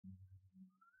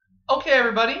Okay,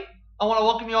 everybody, I want to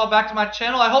welcome you all back to my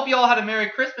channel. I hope you all had a Merry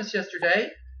Christmas yesterday.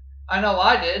 I know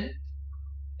I did.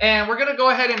 And we're going to go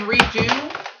ahead and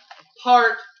redo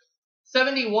part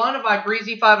 71 of my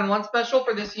Breezy 5-in-1 special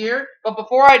for this year. But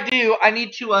before I do, I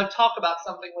need to talk about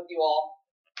something with you all.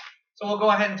 So we'll go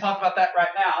ahead and talk about that right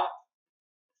now.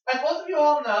 As most of you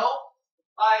all know,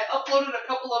 I uploaded a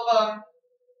couple of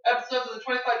episodes of the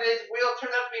 25 Days Wheel. It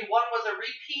turned out to be one was a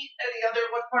repeat and the other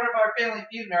was part of our Family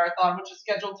Feud marathon, which is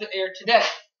scheduled to air today.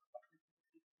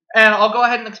 And I'll go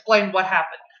ahead and explain what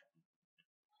happened.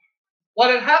 What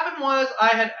had happened was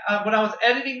when I was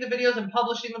editing the videos and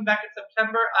publishing them back in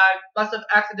September, I must have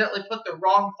accidentally put the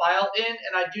wrong file in,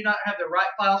 and I do not have the right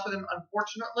files for them,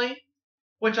 unfortunately,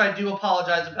 which I do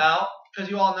apologize about, because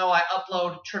you all know I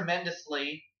upload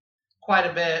tremendously, quite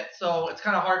a bit, so it's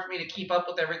kind of hard for me to keep up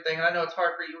with everything, and I know it's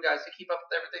hard for you guys to keep up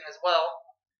with everything as well.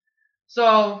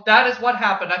 So that is what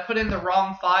happened. I put in the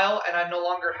wrong file, and I no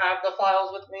longer have the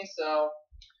files with me, so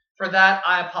for that,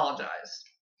 I apologize.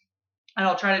 And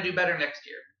I'll try to do better next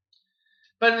year.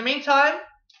 But in the meantime,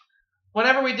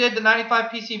 whenever we did the 95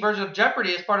 PC version of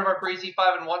Jeopardy as part of our Breezy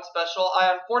 5-in-1 special,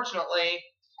 I unfortunately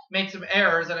made some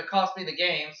errors and it cost me the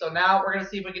game. So now we're going to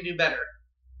see if we can do better.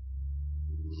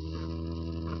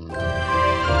 I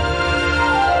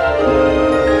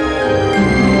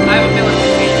have a feeling we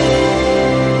can.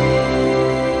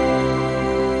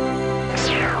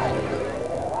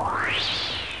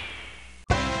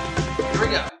 Here we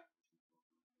go.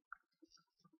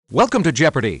 Welcome to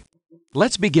Jeopardy!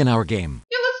 Let's begin our game.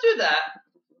 Yeah, let's do that.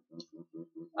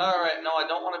 Alright, no, I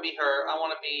don't want to be her. I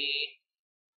want to be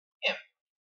him.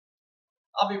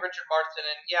 I'll be Richard Marston,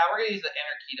 and yeah, we're going to use the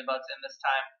inner key to butts in this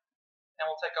time. And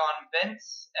we'll take on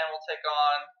Vince, and we'll take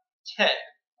on Ted.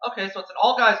 Okay, so it's an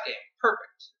all-guys game.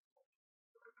 Perfect.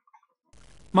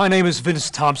 My name is Vince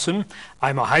Thompson.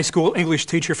 I'm a high school English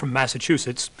teacher from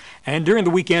Massachusetts, and during the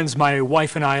weekends my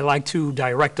wife and I like to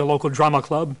direct a local drama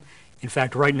club. In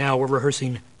fact, right now we're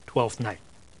rehearsing 12th Night.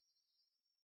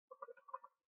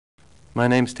 My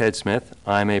name's Ted Smith.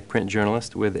 I'm a print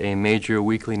journalist with a major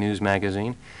weekly news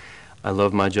magazine. I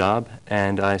love my job,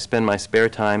 and I spend my spare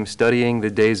time studying the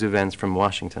day's events from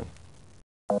Washington.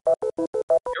 Here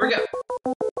we go.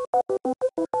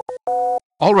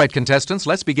 All right, contestants,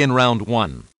 let's begin round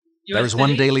one. US There's one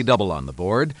cities, daily double on the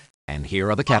board, and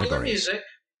here are the popular categories. music,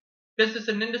 business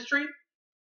and industry,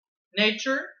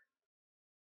 nature,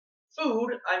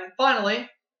 food, and finally,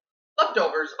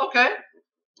 leftovers. Okay.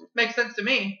 Makes sense to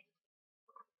me.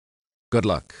 Good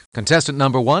luck. Contestant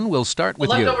number one, we'll start with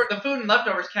you. The food and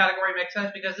leftovers category makes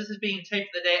sense because this is being taped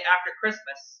the day after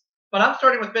Christmas. But I'm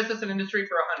starting with business and industry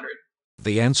for 100.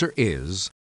 The answer is...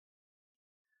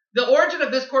 The origin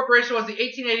of this corporation was the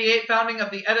 1888 founding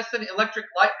of the Edison Electric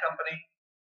Light Company.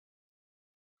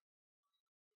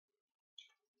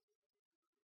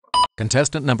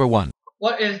 Contestant number one.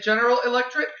 What is General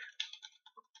Electric?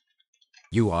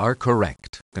 You are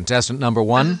correct. Contestant number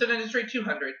one. Business and industry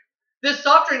 200. This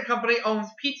soft drink company owns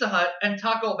Pizza Hut and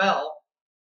Taco Bell.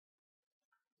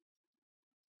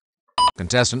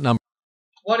 Contestant number...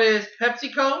 What is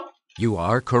PepsiCo? You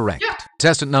are correct. Yeah.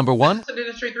 Contestant number one. Business and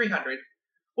industry 300.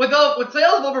 With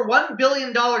sales of over $1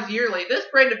 billion yearly, this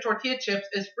brand of tortilla chips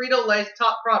is Frito-Lay's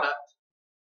top product.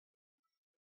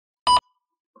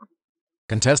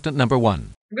 Contestant number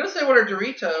one. I'm going to say what are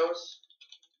Doritos?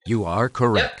 You are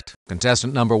correct. Yep.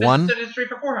 Contestant number Business one. Business industry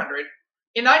for 400.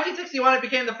 In 1961, it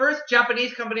became the first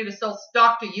Japanese company to sell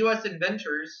stock to U.S.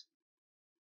 inventors.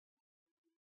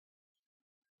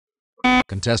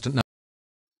 Contestant number...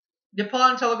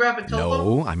 Nippon Telegraph and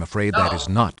Telephone? No, I'm afraid that is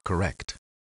not correct.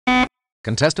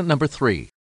 Contestant number three.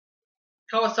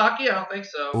 Kawasaki? I don't think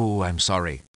so. Oh, I'm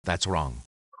sorry. That's wrong.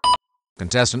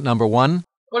 Contestant number one.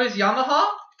 What is Yamaha?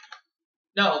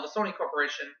 No, the Sony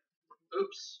Corporation.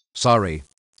 Oops. Sorry.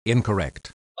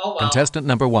 Incorrect. Oh, well. Contestant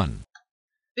number one.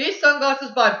 These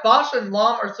sunglasses by Bosch and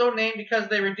Lomb are so named because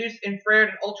they reduce infrared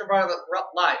and ultraviolet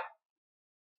light.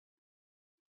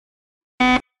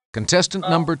 Contestant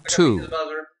number two.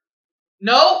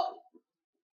 No.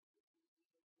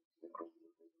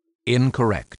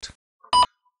 Incorrect.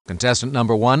 Contestant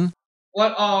number one.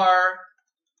 What are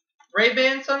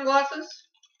Ray-Ban sunglasses?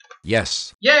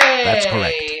 Yes. Yay! That's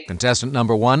correct. Contestant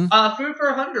number one. Food for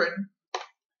 100.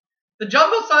 The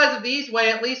jumbo size of these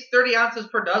weigh at least 30 ounces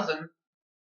per dozen.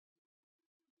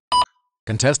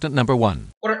 Contestant number one.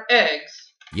 What are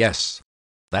eggs? Yes.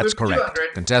 That's Food for correct.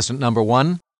 200. Contestant number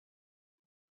one.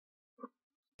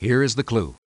 Here is the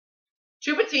clue.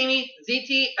 Chupatini,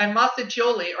 ziti, and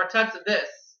mastichioli are types of this.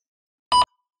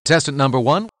 Contestant number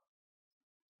one.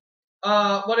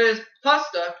 What is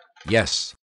pasta?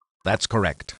 Yes. That's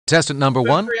correct. Contestant number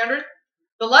one. 300.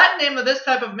 The Latin name of this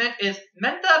type of mint is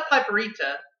Mentha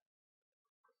piperita.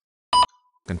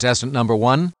 Contestant number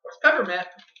 1. What's peppermint?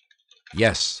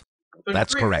 Yes, Food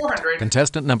that's 3, correct. 400.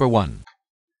 Contestant number 1.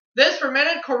 This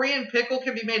fermented Korean pickle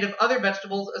can be made of other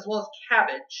vegetables as well as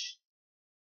cabbage.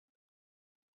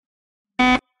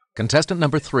 Contestant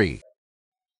number 3.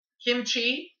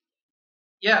 Kimchi.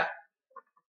 Yeah.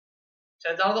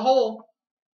 Ted's out of the hole.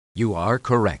 You are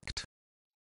correct.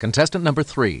 Contestant number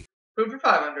 3. Food for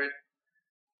 500.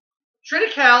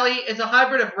 Triticale is a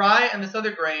hybrid of rye and this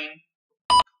other grain.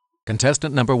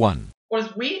 Contestant number 1. What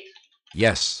is wheat?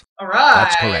 Yes, Alright.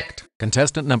 that's correct.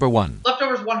 Contestant number 1.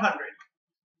 Leftovers 100.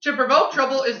 To provoke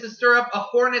trouble is to stir up a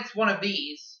hornet's one of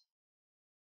these.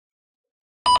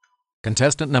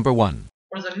 Contestant number 1.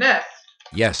 What is a nest?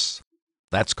 Yes,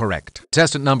 that's correct.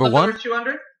 Contestant number 1. Leftovers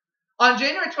 200. On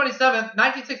January 27th,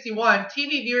 1961,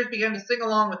 TV viewers began to sing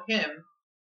along with him.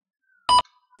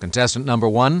 Contestant number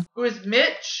 1. Who is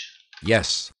Mitch?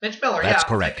 Yes, Mitch Miller, that's yeah.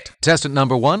 correct. Contestant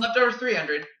number 1. Leftovers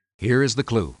 300. Here is the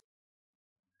clue.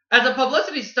 As a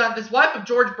publicity stunt, this wife of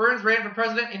George Burns ran for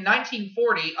president in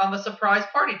 1940 on the surprise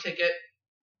party ticket.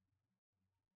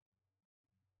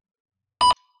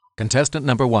 Contestant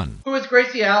number 1. Who is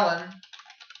Gracie Allen?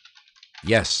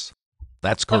 Yes,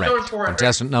 that's Leftovers correct. 400.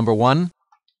 Contestant number 1.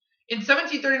 In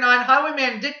 1739,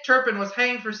 highwayman Dick Turpin was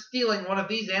hanged for stealing one of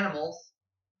these animals.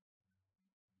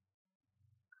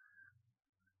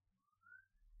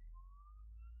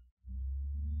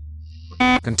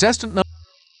 Contestant number...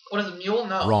 What is a mule?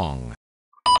 No. Wrong.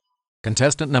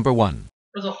 Contestant number 1.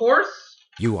 What is a horse?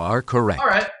 You are correct. All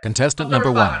right. Contestant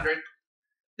Leftovers number 1. 500.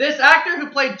 This actor who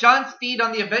played John Steed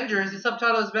on The Avengers is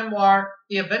subtitled his memoir,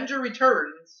 The Avenger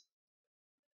Returns.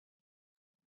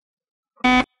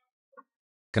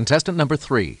 Contestant number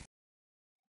 3.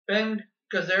 Ben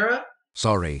Gazzara?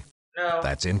 Sorry, No.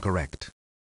 that's incorrect.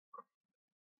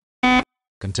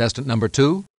 Contestant number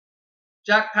 2.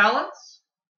 Jack Palance?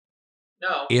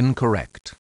 No.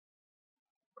 Incorrect.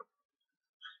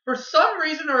 For some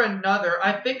reason or another,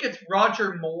 I think it's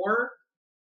Roger Moore,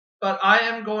 but I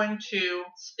am going to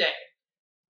stay.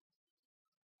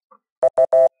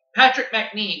 Patrick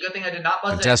McNee. Good thing I did not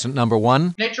buzz in. Contestant number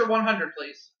 1. Nature 100,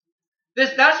 please.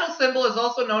 This national symbol is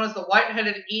also known as the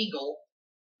white-headed eagle.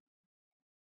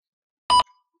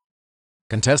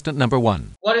 Contestant number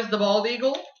 1. What is the bald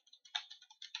eagle?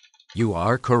 You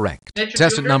are correct. Nature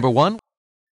Contestant 200. number 1.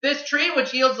 This tree,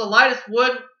 which yields the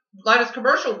lightest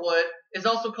commercial wood, is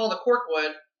also called a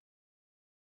corkwood.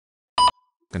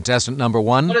 Contestant number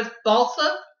 1. What is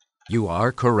balsa? You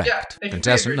are correct. Yeah, nature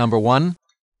Contestant 300. number 1.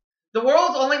 The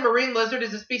world's only marine lizard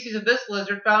is a species of this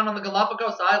lizard found on the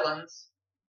Galapagos Islands.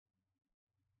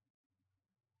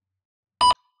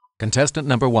 Contestant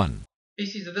number 1.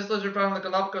 Species of this lizard found on the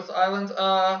Galapagos Islands.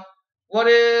 What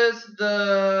is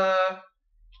the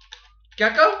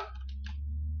gecko?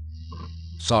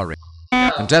 Sorry.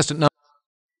 No. Contestant number...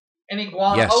 An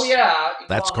iguana. Yes, Oh yeah,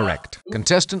 that's iguana. correct.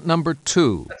 Contestant number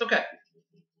 2. That's okay.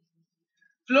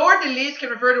 Fleur de lis can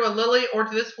refer to a lily or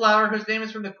to this flower whose name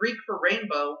is from the Greek for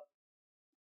rainbow.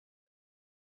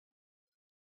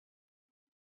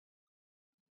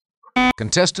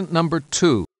 Contestant number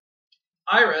 2.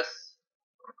 Iris.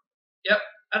 Yep,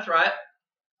 that's right.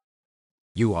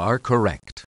 You are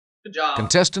correct. Good job.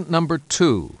 Contestant number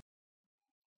 2.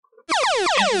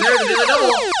 And there it is, a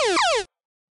double.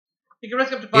 You can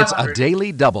risk up to 500. It's a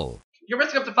daily double. You can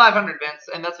risk up to 500, Vince,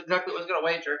 and that's exactly what I was going to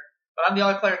wager. But I'm the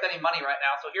only player with any money right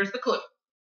now, so here's the clue.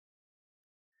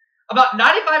 About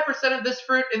 95% of this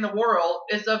fruit in the world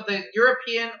is of the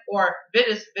European or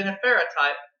Vitis vinifera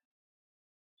type.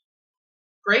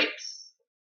 Grapes?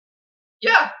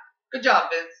 Yeah, good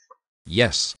job, Vince.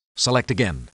 Yes. Select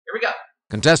again. Here we go.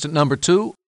 Contestant number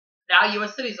 2. Now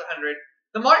U.S. Cities 100.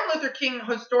 The Martin Luther King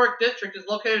Historic District is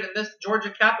located in this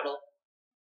Georgia capital.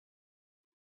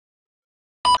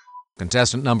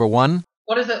 Contestant number 1.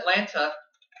 What is Atlanta?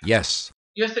 Yes,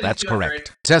 U.S. Cities that's 200.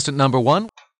 correct. Contestant number 1.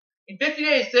 In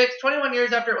 1586, 21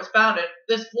 years after it was founded,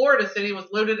 this Florida city was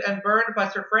looted and burned by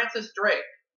Sir Francis Drake.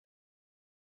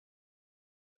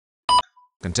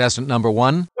 Contestant number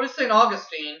 1. What is St.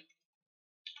 Augustine?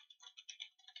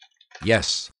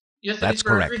 Yes, U.S. that's Cities for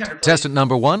correct. 300, please. Contestant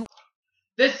number 1.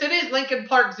 This city's Lincoln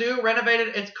Park Zoo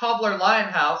renovated its Cobbler Lion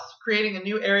House, creating a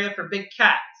new area for big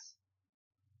cats.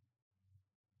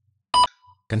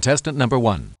 Contestant number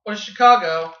 1. What is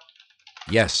Chicago?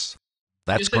 Yes,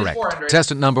 that's U.S. Cities correct. 400.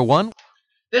 Contestant number 1.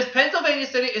 This Pennsylvania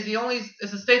city is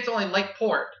the state's only lake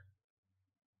port.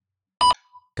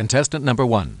 Contestant number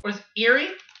 1. What is Erie?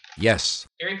 Yes,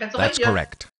 Erie, Pennsylvania. that's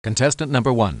correct. Contestant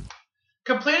number 1.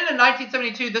 Completed in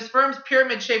 1972, this firm's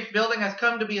pyramid-shaped building has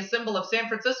come to be a symbol of San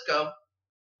Francisco.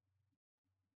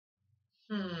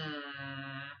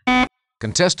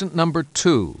 Contestant number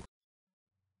 2.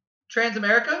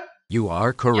 Transamerica? You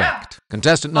are correct. Yeah.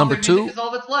 Contestant number Popular music 2. is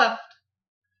all that's left.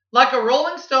 Like a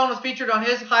Rolling Stone was featured on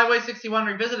his Highway 61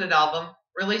 Revisited album,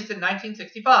 released in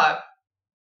 1965.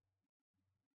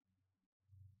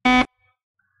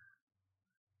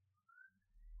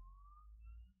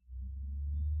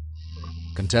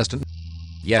 Contestant. Bob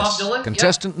Yes. Dylan?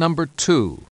 Contestant number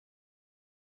 2.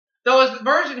 Though his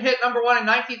version hit #1 in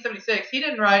 1976, he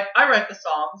didn't write, I write the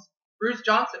songs. Bruce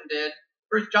Johnston did,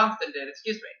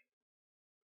 excuse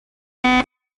me.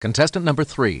 Contestant number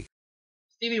 3.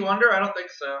 Stevie Wonder? I don't think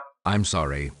so. I'm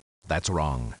sorry. That's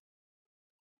wrong.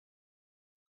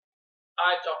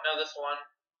 I don't know this one.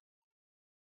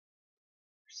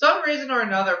 For some reason or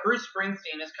another, Bruce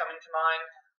Springsteen is coming to mind.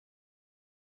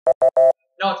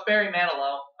 No, it's Barry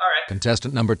Manilow. Alright.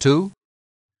 Contestant number 2.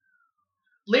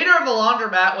 Leader of the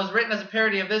Laundromat was written as a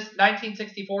parody of this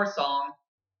 1964 song.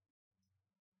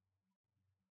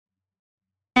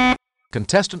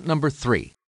 Contestant number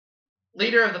 3.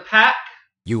 Leader of the Pack?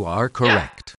 You are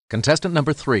correct. Yeah. Contestant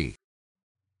number 3.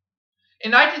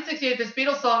 In 1968, this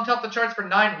Beatles song topped the charts for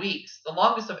 9 weeks, the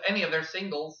longest of any of their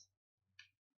singles.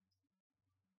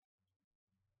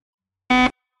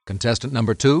 Contestant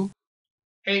number 2.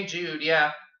 Hey Jude,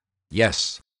 yeah.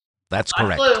 Yes, that's I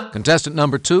correct. flew. Contestant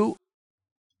number 2.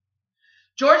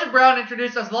 Georgia Brown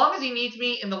introduced As Long as He Needs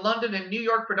Me in the London and New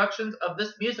York productions of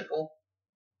this musical.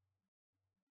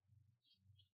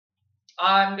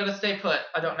 I'm gonna stay put.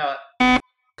 I don't know it.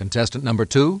 Contestant number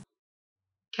 2.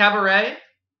 Cabaret?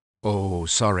 Oh,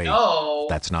 sorry. No.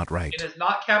 That's not right. It is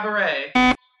not Cabaret.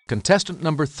 Contestant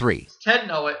number 3. Does Ted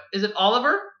know it? Is it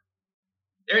Oliver?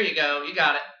 There you go. You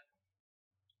got it.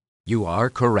 You are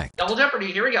correct. Double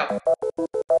Jeopardy. Here we go.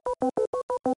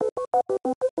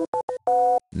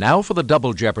 Now for the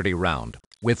Double Jeopardy round,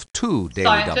 with 2 daily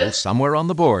Scientist. doubles somewhere on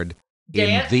the board in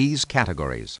Dance. these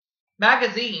categories.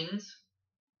 Magazines.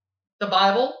 The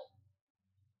Bible.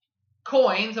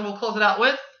 Coins. And we'll close it out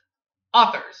with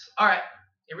authors. All right.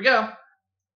 Here we go.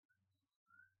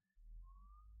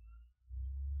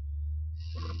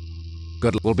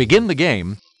 Good. We'll begin the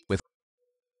game with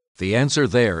the answer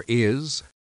there is...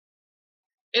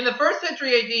 In the 1st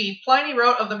century AD, Pliny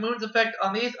wrote of the moon's effect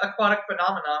on these aquatic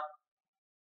phenomena.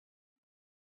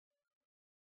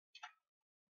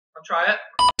 I'll try it.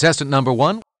 Contestant number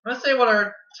 1. I'm going to say what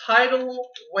are tidal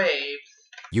waves.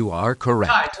 You are correct.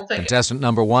 Tides, we'll take it. Contestant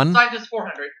number 1. Scientist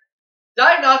 400.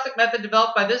 Diagnostic method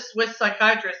developed by this Swiss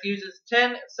psychiatrist uses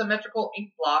 10 symmetrical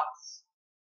ink blots.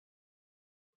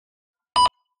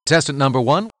 Contestant number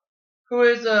 1. Who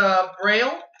is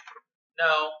Braille?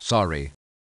 No, Sorry.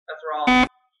 that's wrong.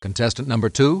 Contestant number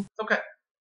 2. It's okay.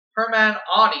 Herman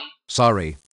Audi.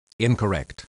 Sorry.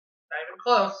 Incorrect. Not even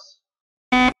close.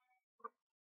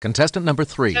 Contestant number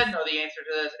 3. Ted know the answer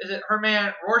to this. Is it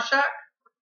Herman Rorschach?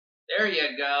 There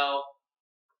you go.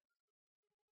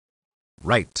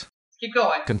 Right. Let's keep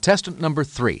going. Contestant number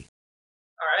 3.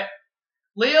 All right.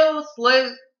 Leo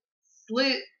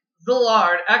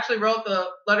Szilard actually wrote the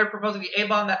letter proposing the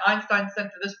A-bomb that Einstein sent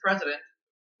to this president.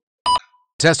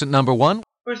 Contestant number 1.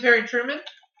 Who's Harry Truman?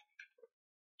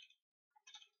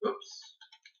 Oops.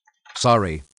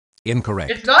 Sorry.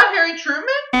 Incorrect. It's not Harry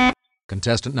Truman?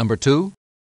 Contestant number 2.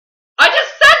 I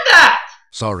just said that!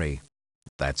 Sorry.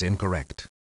 That's incorrect.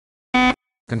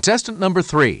 Contestant number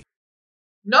 3.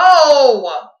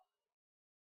 No!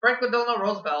 Franklin Delano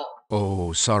Roosevelt.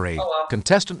 Oh, sorry. Oh, well.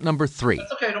 Contestant number 3.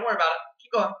 That's okay, don't worry about it.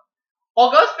 Keep going.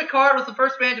 Auguste Piccard was the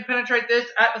first man to penetrate this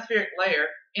atmospheric layer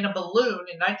in a balloon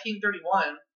in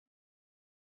 1931.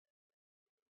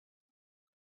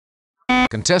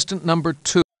 Contestant number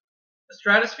 2. The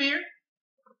stratosphere?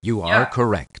 You are Yeah.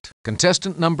 correct.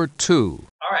 Contestant number 2.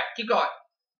 Alright, keep going.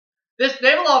 This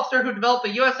naval officer who developed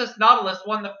the USS Nautilus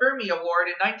won the Fermi Award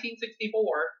in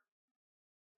 1964.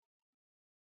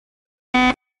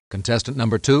 Contestant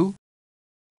number 2.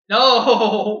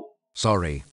 No!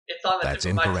 Sorry. It's on the That's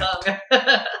tip of incorrect.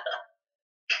 my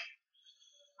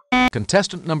tongue.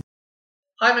 Contestant number...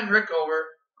 Hyman Rickover.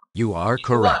 You are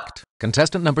correct.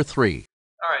 Contestant number 3.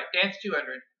 Alright, Dance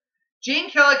 200. Gene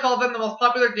Kelly called them the most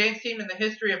popular dance team in the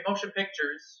history of motion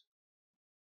pictures.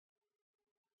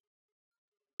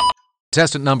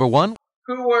 Contestant number 1.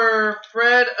 Who were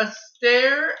Fred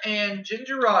Astaire and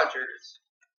Ginger Rogers.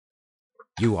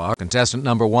 You are contestant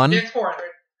number 1. Dance 400.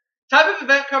 Type of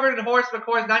event covered in Horace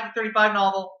McCoy's 1935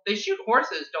 novel. They shoot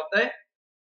horses, don't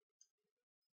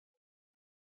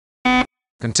they?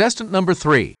 Contestant number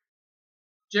 3.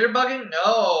 Jitterbugging?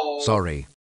 No. Sorry.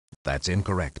 That's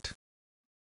incorrect.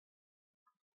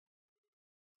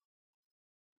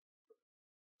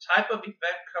 Type of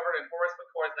event covered in Horace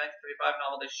Forest 1935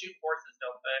 novel. They shoot horses,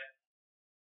 don't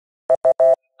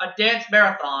they? A dance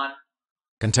marathon.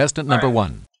 Contestant number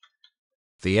 1.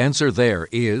 The answer there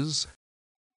is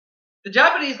The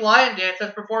Japanese lion dance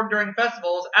as performed during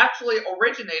festivals actually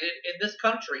originated in this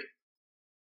country.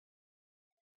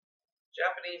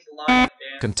 Japanese lion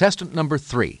dance. contestant number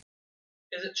 3.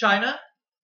 Is it China?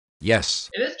 Yes,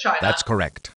 It is China. that's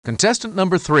correct. Contestant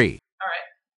number 3. All right.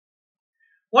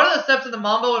 What are the steps of the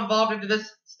mambo involved into this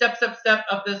step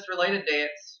of this related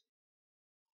dance?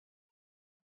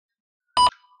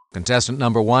 Contestant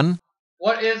number 1.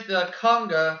 What is the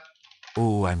conga?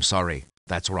 Oh, I'm sorry.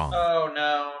 That's wrong. Oh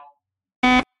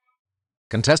no.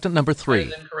 Contestant number That 3.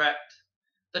 is incorrect.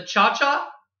 The cha-cha?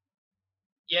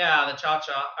 Yeah, the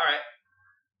cha-cha. All right.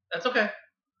 That's okay.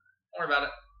 Don't worry about it.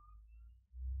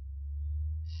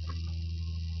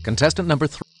 Contestant number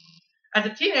 3. As a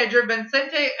teenager,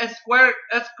 Vicente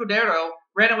Escudero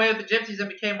ran away with the gypsies and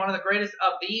became one of the greatest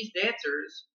of these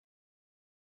dancers.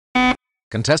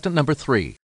 Contestant number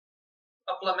 3.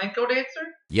 A flamenco dancer?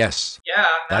 Yes, Yeah,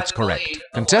 that's in the correct. lead.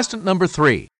 Contestant number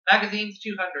 3. Magazines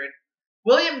 200.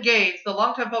 William Gates, the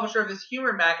longtime publisher of this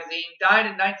humor magazine, died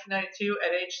in 1992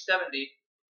 at age 70.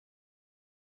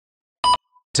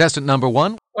 Contestant number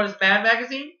 1. What is Mad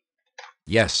Magazine?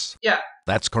 Yes, Yeah.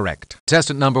 that's correct.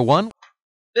 Contestant number 1.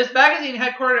 This magazine,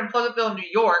 headquartered in Pleasantville, New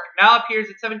York, now appears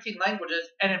in 17 languages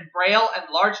and in Braille and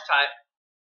large type.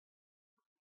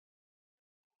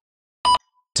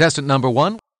 Contestant number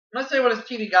 1. Let's say what is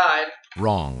TV Guide?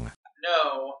 Wrong.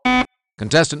 No.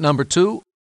 Contestant number 2.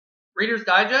 Reader's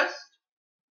Digest?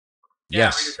 Yeah,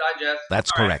 Yes, Reader's Digest.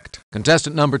 that's All right. correct.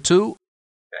 Contestant number 2.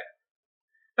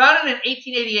 Founded in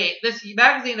 1888, this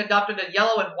magazine adopted a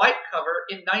yellow and white cover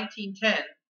in 1910.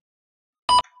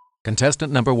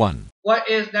 Contestant number 1. What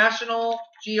is National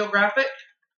Geographic?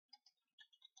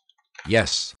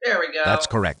 Yes, There we go. that's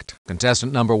correct.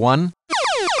 Contestant number 1.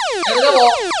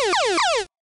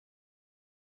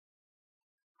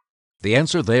 The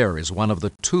answer there is one of the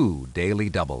 2 daily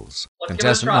doubles. Let's give it a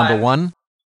Contestant try. number 1.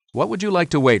 What would you like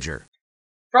to wager?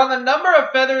 From the number of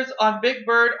feathers on Big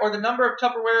Bird or the number of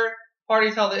Tupperware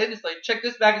parties held at Industry, check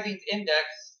this magazine's index.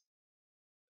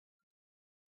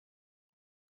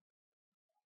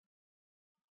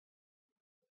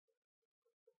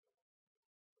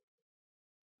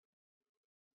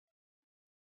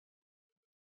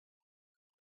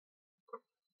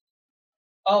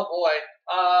 Oh boy.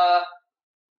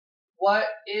 What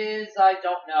is, I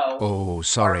don't know. Oh,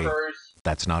 sorry. Harper's.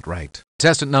 That's not right.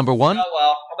 Contestant number 1. Oh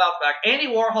well, I'll bounce back. Andy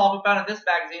Warhol, who founded this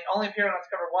magazine, only appeared on its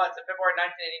cover once in February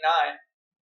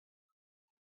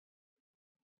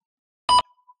 1989.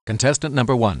 Contestant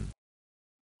number 1.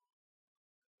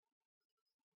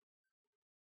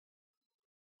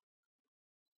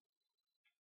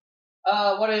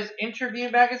 What is Interview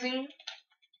magazine?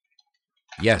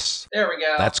 Yes, There we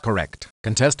go. that's correct.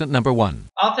 Contestant number 1.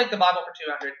 I'll take the Bible for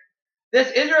 200.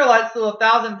 This Israelite slew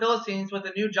 1,000 Philistines with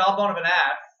a new jawbone of an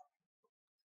ass.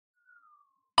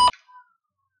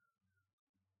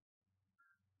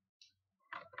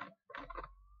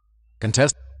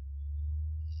 Contest.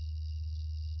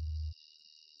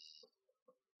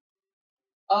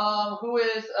 Who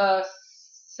is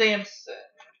Samson?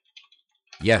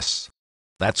 Yes,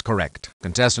 that's correct.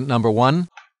 Contestant number 1.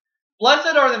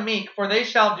 Blessed are the meek, for they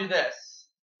shall do this.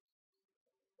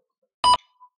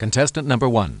 Contestant number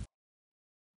 1.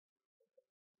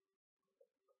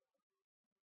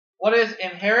 What is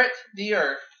inherit the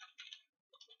earth?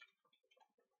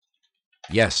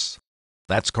 Yes,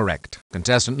 that's correct.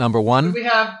 Contestant number 1. We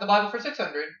have the Bible for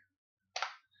 600.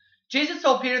 Jesus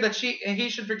told Peter that he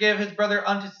should forgive his brother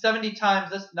unto 70 times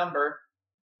this number.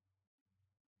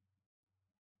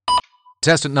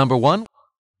 Contestant number 1.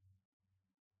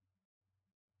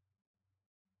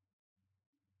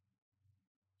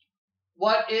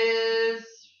 What is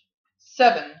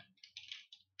 7?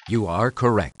 You are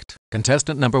correct.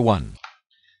 Contestant number 1.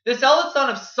 This eldest son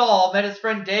of Saul met his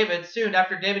friend David soon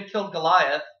after David killed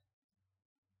Goliath.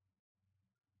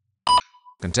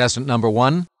 Contestant number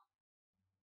 1.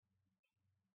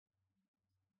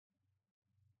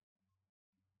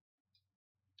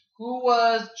 Who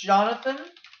was Jonathan?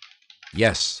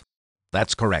 Yes,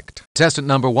 that's correct. Contestant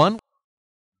number 1.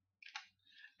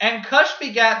 And Cush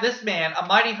begat this man, a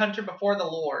mighty hunter before the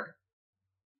Lord.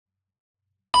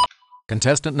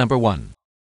 Contestant number 1.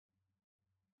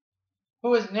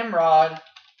 Who is Nimrod?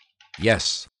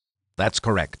 Yes, that's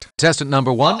correct. Contestant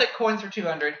number I'll 1. take coins for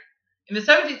 200. In the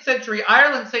 17th century,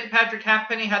 Ireland's St. Patrick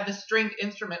halfpenny had this stringed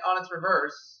instrument on its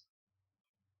reverse.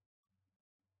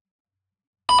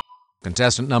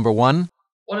 Contestant number 1.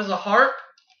 What is a harp?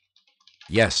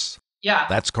 Yes, Yeah.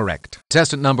 that's correct.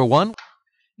 Contestant number 1.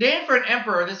 Named for an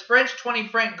emperor, this French 20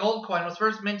 franc gold coin was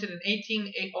first minted in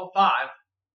 1805.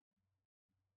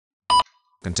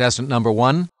 Contestant number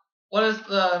 1? What is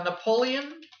the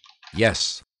Napoleon?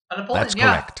 Yes, A Napoleon, that's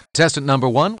yeah. correct. Contestant number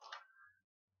 1?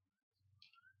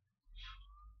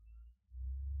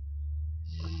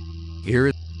 Here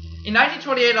is In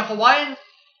 1928, a Hawaiian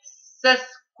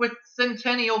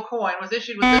sesquicentennial coin was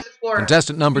issued with this explorer.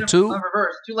 contestant number 2?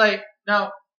 Reverse. Too late.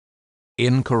 No.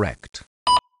 Incorrect.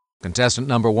 Contestant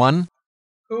number 1?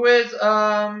 Who is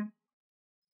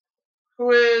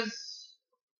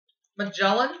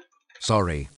Magellan?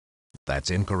 Sorry, that's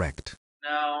incorrect.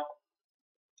 No.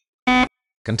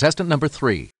 Contestant number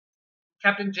 3?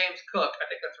 Captain James Cook. I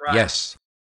think that's right. Yes,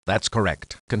 that's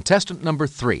correct. Contestant number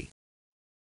 3?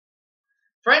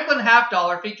 Franklin half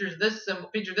dollar features this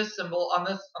symbol on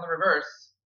the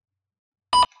reverse.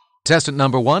 Contestant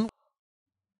number 1?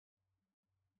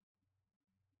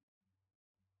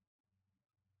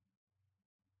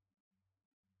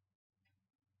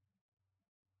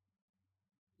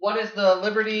 What is the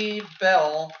Liberty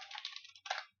Bell?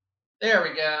 There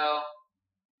we go.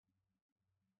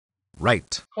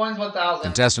 Right. Coins 1,000.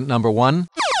 Contestant number 1?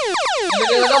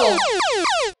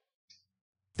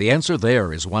 The answer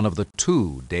there is one of the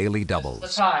 2 daily doubles.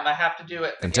 This is the time. I have to do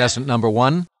it. Contestant number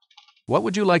 1? What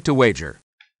would you like to wager?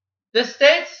 This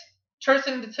state's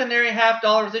tercentenary half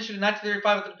dollar was issued in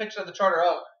 1935 with a depiction of the Charter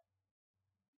Oak.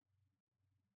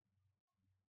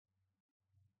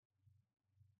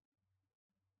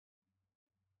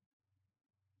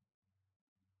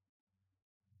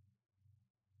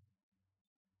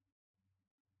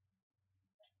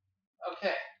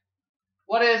 Okay.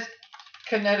 What is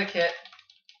Connecticut?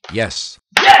 Yes.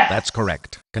 Yes! That's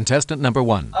correct. Contestant number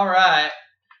 1. All right.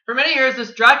 For many years,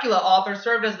 this Dracula author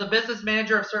served as the business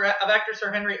manager of actor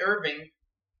Sir Henry Irving.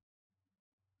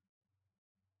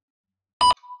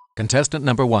 Contestant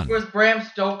number 1. Who was Bram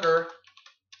Stoker.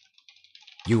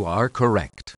 You are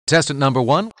correct. Contestant number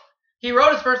 1? He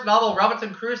wrote his first novel,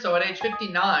 Robinson Crusoe, at age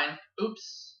 59.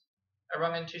 Oops. I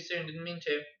rung in too soon. Didn't mean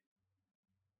to.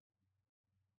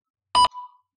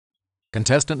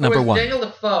 Contestant number 1. Daniel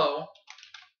Defoe.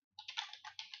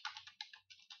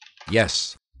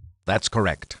 Yes, that's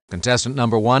correct. Contestant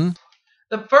number 1.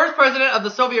 The first president of the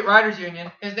Soviet Writers Union.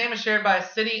 His name is shared by a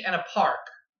city and a park.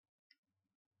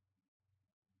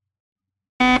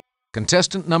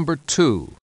 Contestant number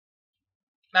 2.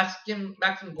 Maxim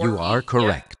Gorky. You are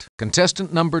correct. Yeah.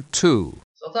 Contestant number 2.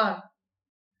 Still time.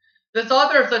 This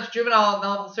author of such juvenile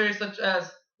novel series such as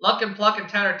Luck and Pluck and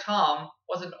Tattered Tom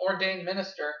was an ordained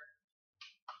minister.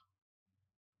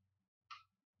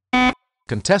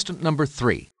 Contestant number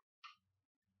 3.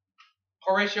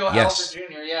 Horatio Yes, Alger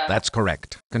Jr., yeah. That's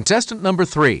correct. Contestant number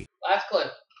 3. Last clue.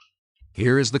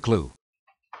 Here is the clue.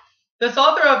 This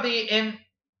author of the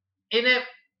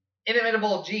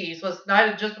Inimitable G's was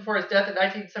knighted just before his death in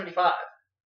 1975.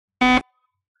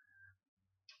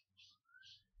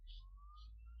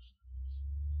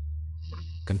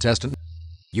 Contestant,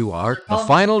 you are. The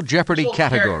final Jeopardy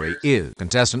category is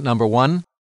contestant number 1.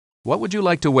 What would you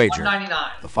like to wager?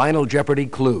 $1.99. The final Jeopardy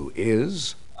clue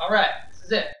is... All right, this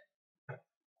is it.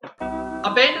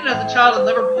 Abandoned as a child in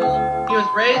Liverpool, he was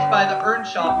raised by the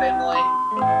Earnshaw family.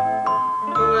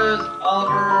 Who is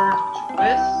Oliver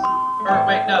Twist? Or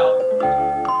wait, no.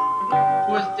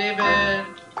 Who is David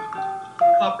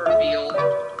Copperfield?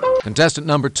 Contestant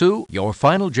number 2, your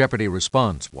final Jeopardy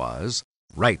response was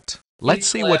right. Let's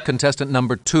see what contestant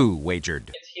number 2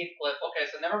 wagered. It's Heathcliff. Okay,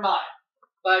 so never mind.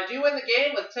 But I do win the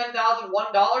game with $10,001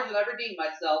 and I redeem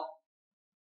myself.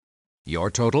 Your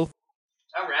total?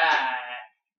 All right.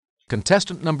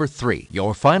 Contestant number 3,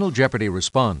 your final Jeopardy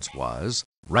response was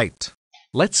right.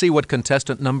 Let's see what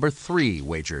contestant number 3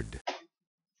 wagered. Okay.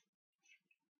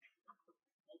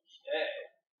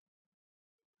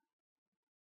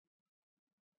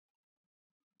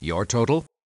 Your total?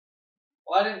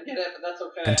 Well, I didn't get it, but that's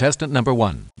okay. Contestant number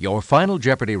 1, your final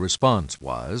Jeopardy response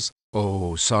was,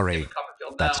 oh, sorry,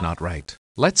 that's not right.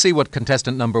 Let's see what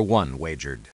contestant number 1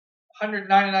 wagered.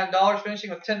 $199, finishing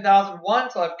with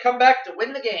 $10,001, so I've come back to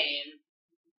win the game.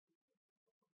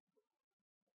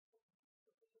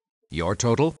 Your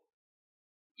total?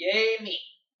 Yay me.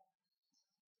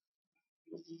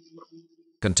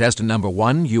 Contestant number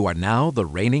 1, you are now the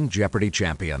reigning Jeopardy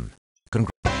champion.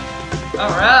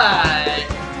 Alright.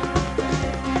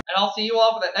 And I'll see you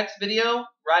all for that next video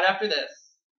right after this.